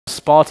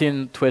Spart1e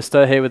and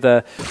Twister here with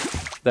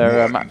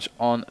their match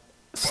on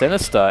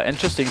Sinister.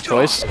 Interesting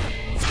choice.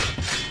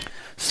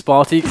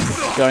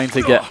 Spart1e going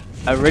to get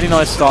a really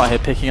nice start here,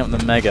 picking up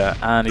the Mega,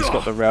 and he's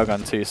got the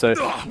Railgun too. So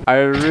I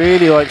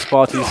really like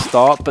Spart1e's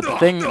start, but the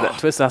thing that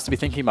Twister has to be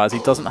thinking about is he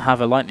doesn't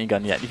have a lightning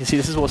gun yet. You can see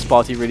this is what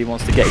Spart1e really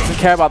wants to get. He doesn't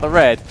care about the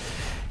red.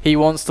 He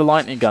wants the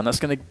lightning gun. That's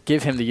going to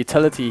give him the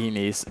utility he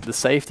needs, the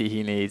safety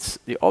he needs,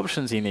 the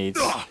options he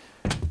needs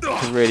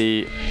to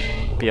really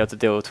be able to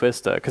deal with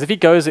Twister. Because if he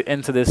goes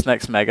into this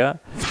next Mega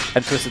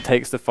and Twister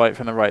takes the fight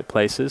from the right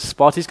places,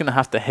 Spart1e's going to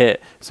have to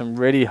hit some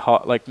really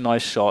hot, like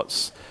nice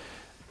shots,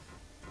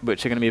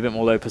 which are going to be a bit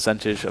more low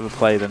percentage of a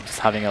play than just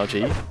having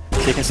LG.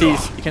 So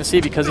you can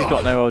see because he's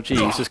got no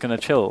LG, he's just going to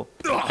chill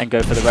and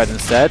go for the red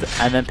instead,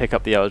 and then pick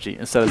up the LG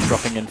instead of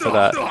dropping in for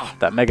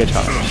that Mega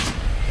challenge.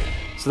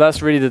 So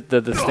that's really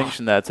the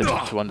distinction there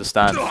to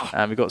understand.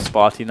 And we've got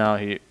Spart1e now,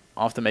 who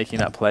after making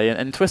that play,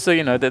 and Twister,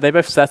 you know, they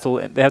both settle.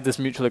 They have this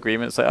mutual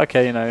agreement. It's like,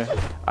 okay, you know,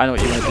 I know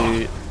what you want to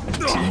do,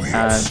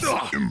 and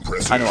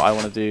I know what I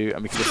want to do,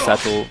 and we can just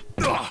settle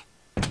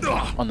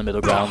on the middle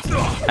ground.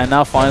 And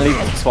now finally,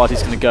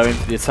 Spart1e's going to go in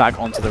for the attack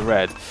onto the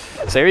red.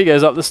 So here he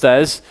goes up the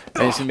stairs,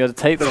 and he's going to be able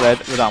to take the red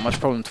without much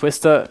problem.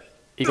 Twister,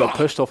 he got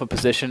pushed off a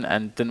position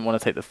and didn't want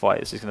to take the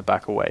fight, so he's going to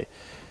back away.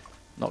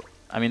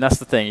 I mean, that's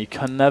the thing. You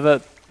can never.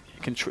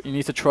 You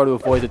need to try to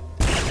avoid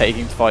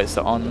taking fights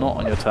that are not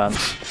on your terms.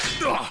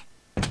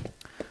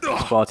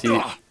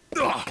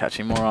 Spart1e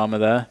catching more armor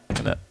there,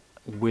 gonna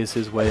whiz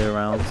his way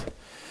around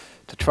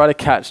to try to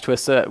catch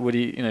Twister. Would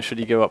he, you know, should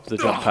he go up the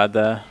jump pad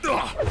there?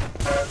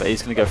 But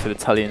he's gonna go for the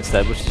telly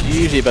instead, which is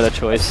usually a better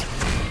choice.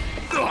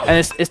 And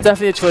it's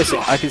definitely a choice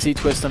that I can see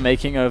Twister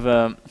making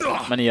over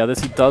many others.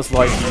 He does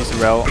like to use the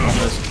rail on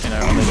those, you know,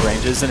 on those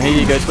ranges. And here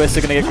you go,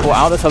 Twister going to get caught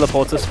out of the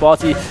teleporter.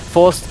 Spart1e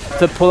forced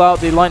to pull out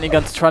the lightning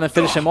gun to try and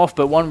finish him off,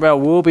 but one rail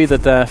will be the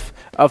death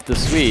of the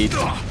Swede.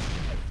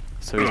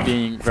 So he's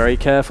being very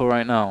careful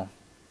right now.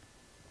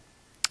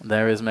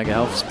 There is Mega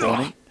Health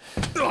spawning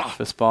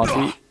for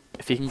Spart1e.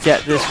 If he can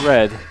get this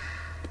red,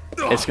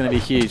 it's going to be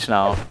huge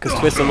now, because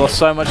Twister lost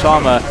so much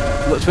armor.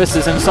 Look,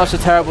 Twister's in such a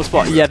terrible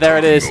spot. Yeah, there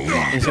it is.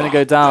 He's going to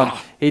go down.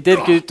 He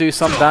did do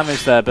some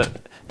damage there,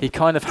 but he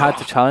kind of had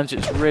to challenge.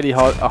 It's really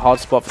a hard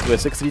spot for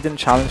Twister, because if he didn't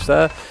challenge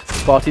there,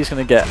 Spart1e's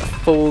going to get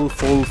full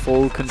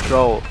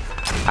control.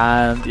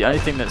 And the only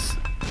thing that's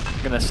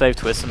going to save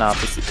Twister now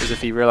is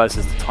if he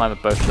realizes the time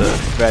of both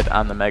the red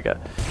and the Mega.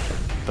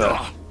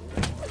 But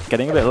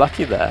getting a bit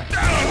lucky there.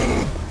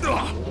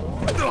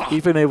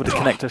 He's been able to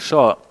connect a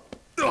shot.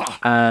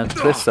 And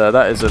Twister,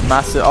 that is a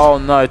massive... Oh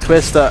no,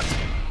 Twister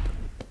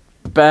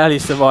barely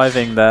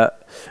surviving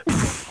that.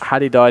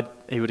 Had he died,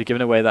 he would have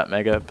given away that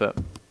Mega, but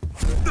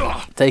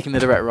taking the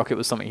direct rocket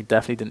was something he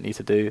definitely didn't need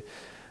to do.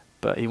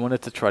 But he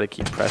wanted to try to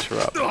keep pressure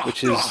up,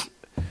 which is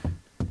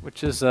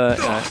you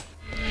know,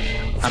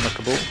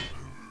 amicable.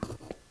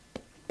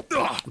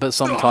 But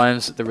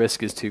sometimes the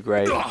risk is too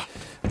great.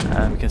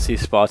 And we can see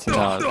Spart1e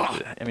now.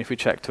 I mean, if we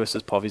check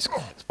Twister's POV,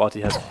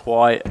 Spart1e has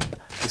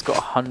he's got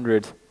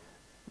 100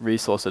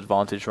 resource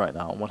advantage right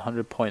now,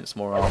 100 points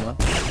more armor.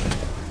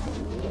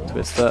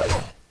 Twister,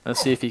 let's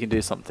see if he can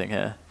do something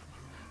here.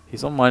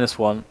 He's on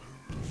 -1.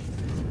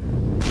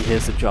 He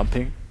hears the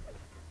jumping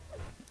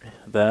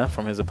there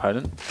from his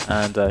opponent,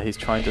 and he's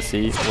trying to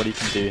see what he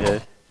can do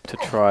here to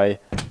try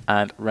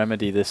and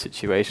remedy this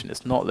situation.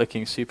 It's not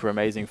looking super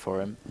amazing for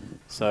him,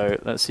 so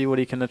let's see what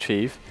he can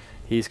achieve.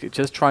 He's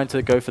just trying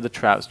to go for the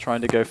traps,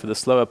 trying to go for the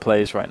slower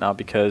plays right now,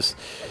 because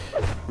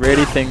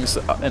really things,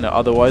 you know,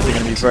 otherwise are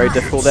going to be very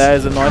difficult.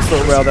 There's a nice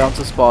little rail down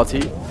to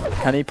Spart1e.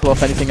 Can he pull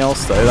off anything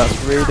else though?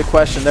 That's really the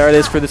question. There it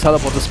is through the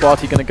teleport to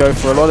Spart1e, going to go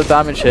for a lot of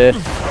damage here,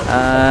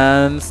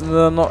 and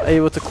they're not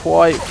able to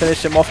quite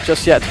finish him off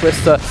just yet.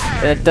 Twister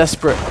in a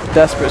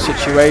desperate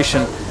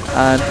situation,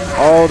 and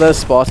oh,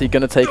 there's Spart1e going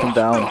to take him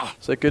down.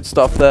 So good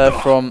stuff there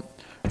from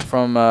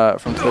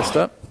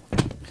Twister,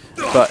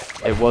 but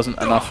it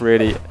wasn't enough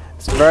really.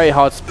 It's a very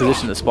hard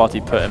position that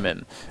Spart1e put him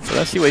in. But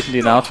let's see what he can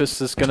do now.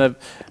 Twister's going to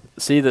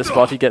see that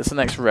Spart1e gets the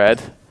next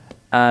red.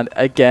 And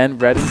again,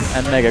 red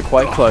and Mega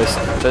quite close.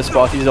 But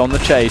Spart1e's on the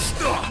chase.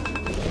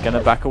 Going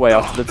to back away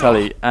after the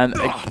telly. And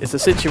it's a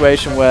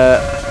situation where...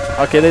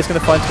 Okay, they're going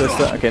to find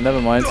Twister. Okay, never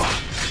mind.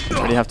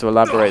 Don't really have to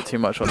elaborate too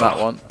much on that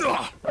one.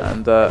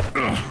 And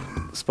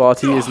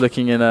Spart1e is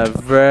looking in a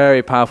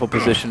very powerful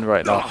position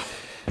right now.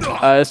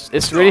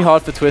 It's really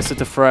hard for Twister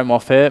to throw him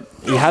off here.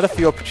 He had a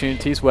few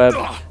opportunities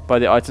whereby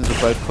the items were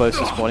both close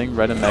this morning,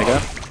 red and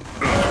Mega.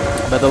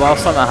 But the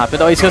last time that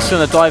happened, oh, he's just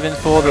going to dive in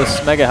for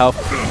this Mega Health.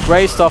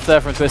 Great stuff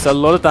there from Twister, a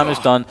lot of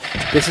damage done.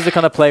 This is the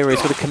kind of play where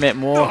he's going to commit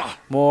more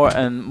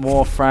and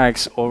more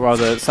frags, or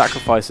rather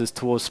sacrifices,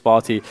 towards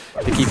Spart1e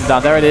to keep him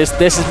down. There it is.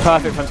 This is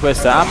perfect from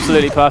Twister,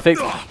 absolutely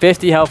perfect.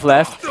 50 health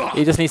left.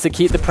 He just needs to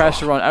keep the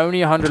pressure on.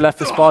 Only 100 left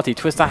for Spart1e.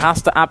 Twister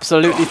has to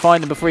absolutely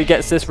find him before he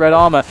gets this red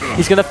armor.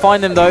 He's going to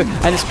find him though,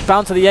 and it's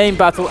bound to the aim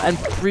battle, and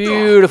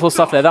beautiful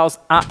stuff there. That was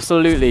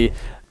absolutely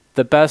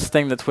the best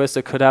thing that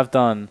Twister could have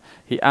done.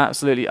 He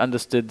absolutely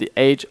understood the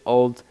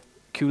age-old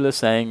cooler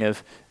saying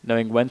of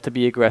knowing when to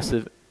be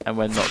aggressive and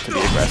when not to be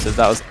aggressive.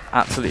 That was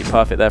absolutely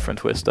perfect there from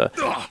Twister.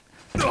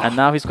 And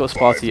now he's got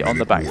Spart1e on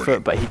the back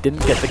foot, but he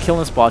didn't get the kill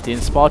on Spart1e,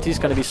 and Spart1e's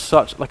going to be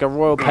such like a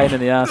royal pain in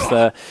the ass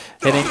there,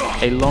 hitting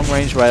a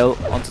long-range rail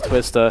onto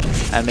Twister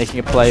and making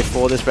a play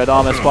for this red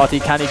armor.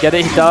 Spart1e, can he get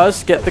it? He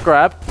does get the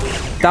grab.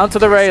 Down to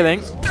the railing,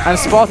 and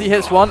Spart1e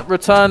hits one,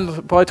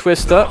 returned by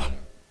Twister.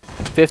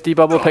 50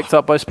 bubble picked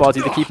up by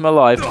Spart1e to keep him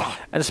alive,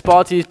 and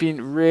Spart1e's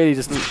been really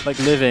just like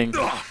living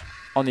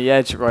on the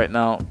edge right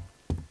now.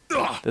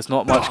 There's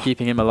not much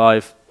keeping him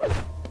alive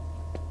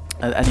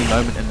at any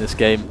moment in this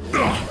game.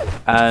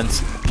 And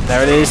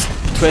there it is,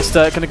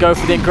 Twister going to go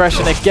for the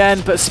aggression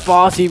again, but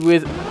Spart1e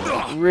with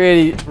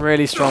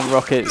really strong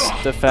rockets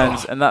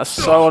defense, and that's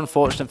so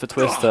unfortunate for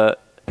Twister.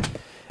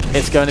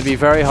 It's going to be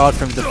very hard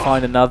for him to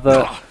find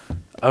another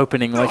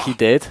opening like he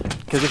did,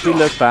 because if we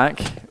look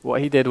back,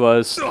 what he did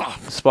was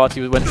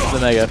Spart1e went for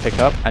the mega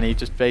pickup and he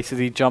just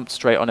basically jumped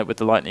straight on it with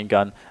the lightning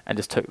gun and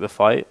just took the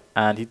fight,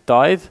 and he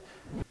died,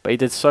 but he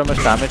did so much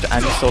damage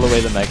and he stole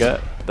away the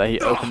mega that he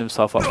opened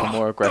himself up for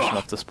more aggression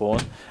off the spawn,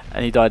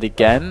 and he died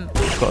again,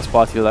 got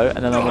Spart1e low,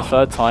 and then on the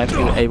third time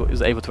he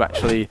was able to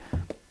actually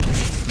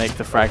make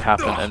the frag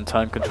happen and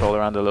turn control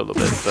around a little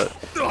bit. But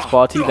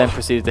Spart1e then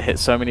proceeded to hit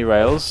so many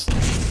rails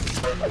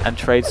and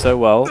trade so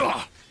well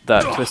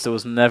that Twister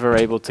was never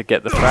able to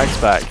get the frags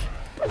back.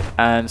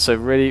 And so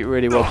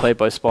really well played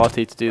by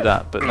Spart1e to do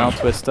that. But now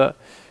Twister,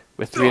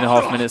 with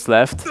 3.5 minutes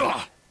left,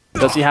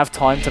 does he have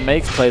time to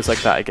make plays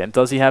like that again?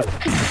 Does he have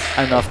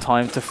enough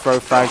time to throw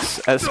frags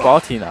at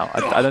Spart1e now?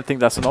 I don't think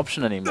that's an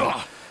option anymore.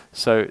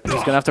 So he's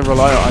going to have to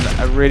rely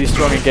on a really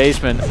strong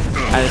engagement,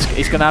 and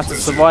he's going to have to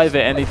survive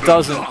it, and he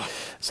doesn't.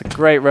 It's a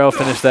great rail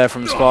finish there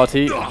from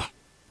Spart1e,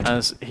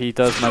 as he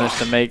does manage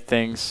to make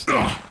things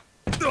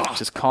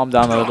just calm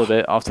down a little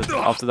bit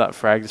after that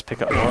frag, just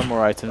pick up more and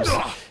more items.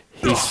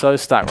 He's so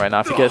stacked right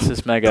now. If he gets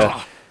this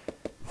mega,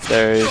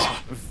 there is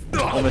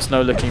almost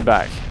no looking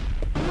back.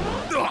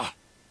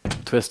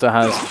 Twister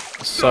has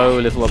so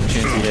little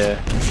opportunity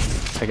here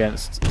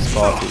against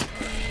Spart1e.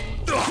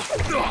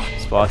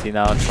 Spart1e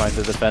now trying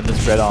to defend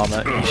this red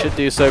armor. He should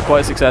do so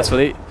quite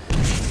successfully.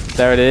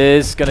 There it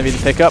is, going to be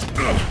the pickup,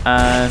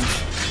 and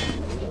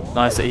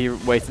nice that he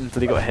waited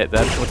until he got hit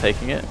there before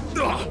taking it.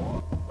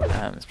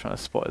 And he's trying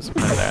to spot his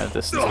opponent there in the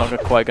distance, not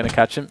quite going to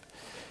catch him.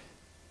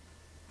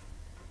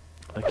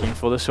 Looking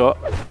for the shot.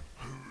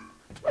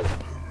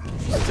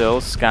 Still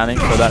scanning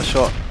for that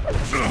shot.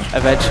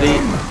 Eventually,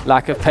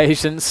 lack of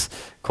patience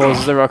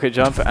causes a rocket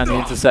jump, and the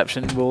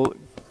interception will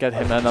get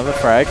him another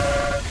frag.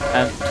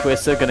 And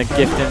Twister going to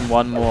gift him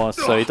one more,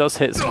 so he does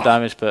hit some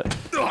damage, but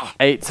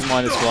 8 to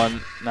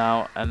 -1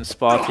 now, and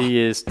Spart1e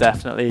is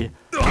definitely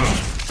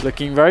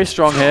looking very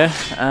strong here,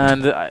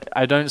 and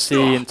I don't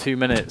see in 2.5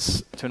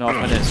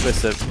 minutes,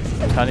 Twister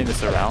turning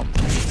this around.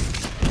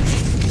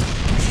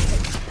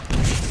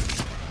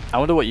 I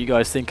wonder what you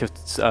guys think of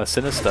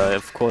Sinister.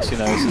 Of course, you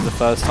know, this is the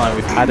first time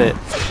we've had it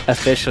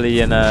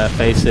officially in a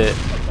FACEIT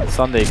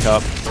Sunday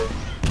Cup.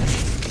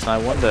 And I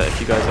wonder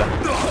if you guys are,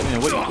 you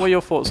know, what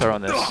your thoughts are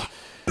on this.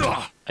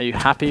 Are you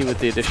happy with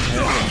the addition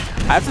here?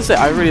 I have to say,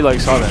 I really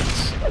like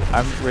Silence.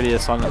 I'm really a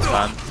Silence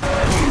fan.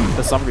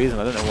 For some reason,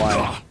 I don't know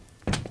why.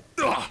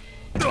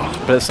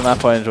 But it's a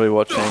map I enjoy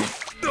watching.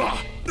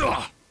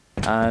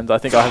 And I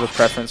think I have a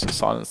preference for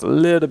Silence a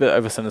little bit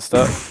over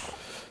Sinister.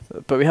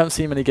 But we haven't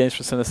seen many games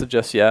from Sinister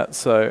just yet,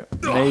 so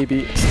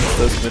maybe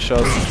Sinister's going to show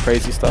us some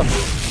crazy stuff.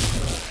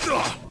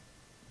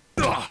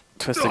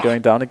 Twister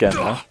going down again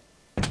there.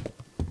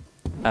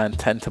 And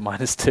 10 to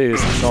 -2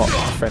 is not a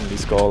friendly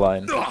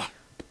scoreline.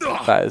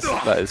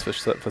 That is for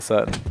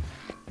certain.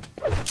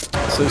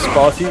 So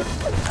Spart1e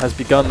has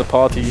begun the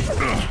party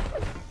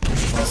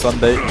on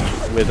Sunday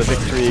with a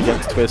victory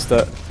against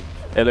Twister,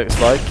 it looks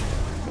like.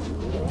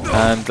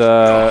 And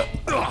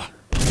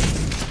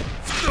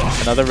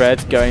another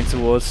red going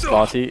towards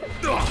Spart1e.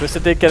 Twister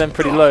did get him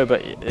pretty low,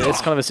 but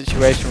it's kind of a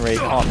situation where he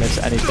can't miss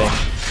anything.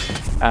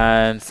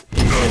 And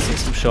he's missing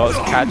some shots.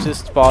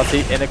 Catches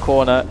Spart1e in a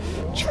corner.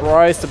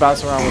 Tries to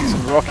bounce around with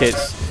some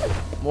rockets.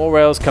 More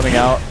rails coming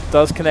out.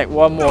 Does connect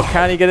one more.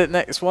 Can he get it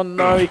next one?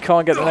 No, he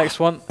can't get the next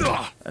one.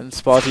 And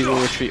Spart1e will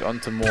retreat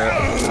onto more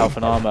health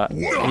and armor.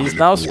 He's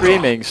now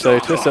screaming, so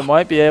Twister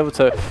might be able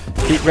to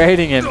keep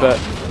raiding him, but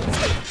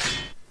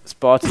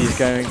Spart1e is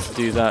going to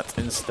do that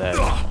instead.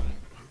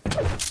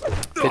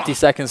 50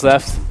 seconds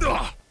left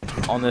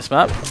on this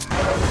map.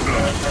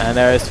 And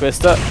there is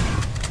Twister.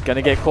 Going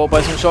to get caught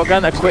by some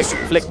shotgun. A quick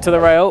flick to the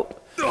rail.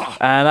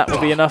 And that will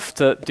be enough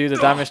to do the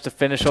damage to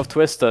finish off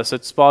Twister. So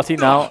Spart1e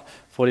now,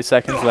 40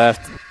 seconds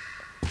left.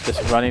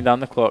 Just running down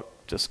the clock.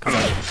 Just kind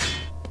of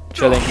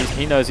chilling.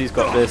 He knows he's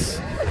got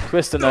this.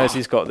 Twister knows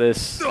he's got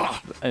this.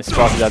 And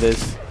Spart1e, that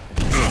is.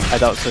 I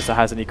doubt Twister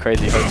has any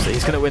crazy hopes that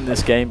he's going to win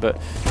this game, but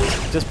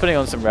just putting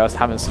on some rails,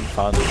 having some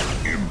fun.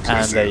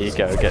 And there you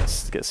go,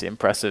 gets the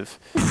impressive.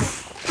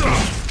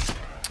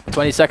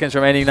 20 seconds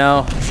remaining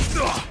now.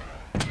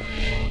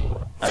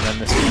 And then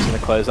this is going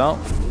to close out.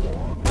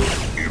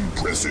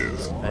 Impressive.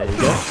 There you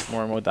go,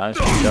 more and more damage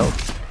being dealt.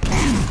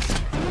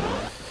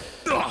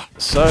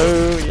 So,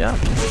 yeah.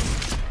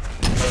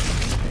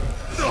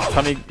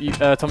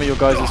 tell me your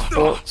guys'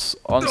 thoughts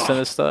on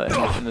Sinister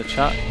in the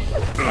chat.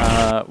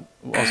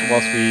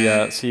 Whilst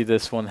we see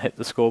this one hit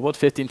the scoreboard,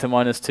 15 to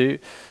 -2.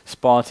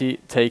 Spart1e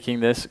taking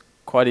this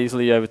quite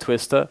easily over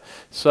Twister.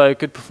 So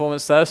good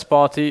performance there.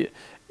 Spart1e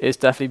is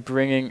definitely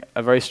bringing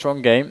a very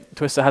strong game.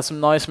 Twister had some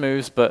nice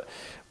moves, but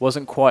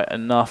wasn't quite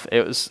enough.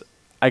 It was,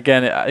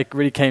 again, it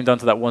really came down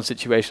to that one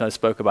situation I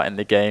spoke about in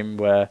the game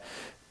where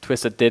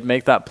Twister did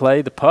make that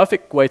play, the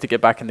perfect way to get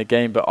back in the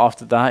game, but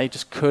after that, he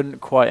just couldn't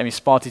quite. I mean,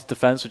 Spart1e's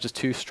defense was just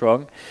too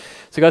strong.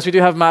 So, guys, we do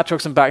have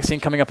Matrox and FACEIT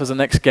coming up as the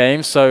next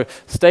game, so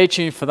stay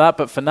tuned for that.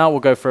 But for now, we'll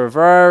go for a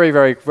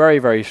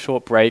very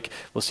short break.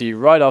 We'll see you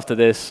right after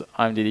this.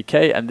 I'm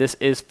DDK, and this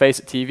is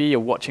FACEIT TV. You're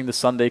watching the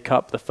Sunday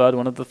Cup, the third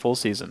one of the full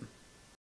season.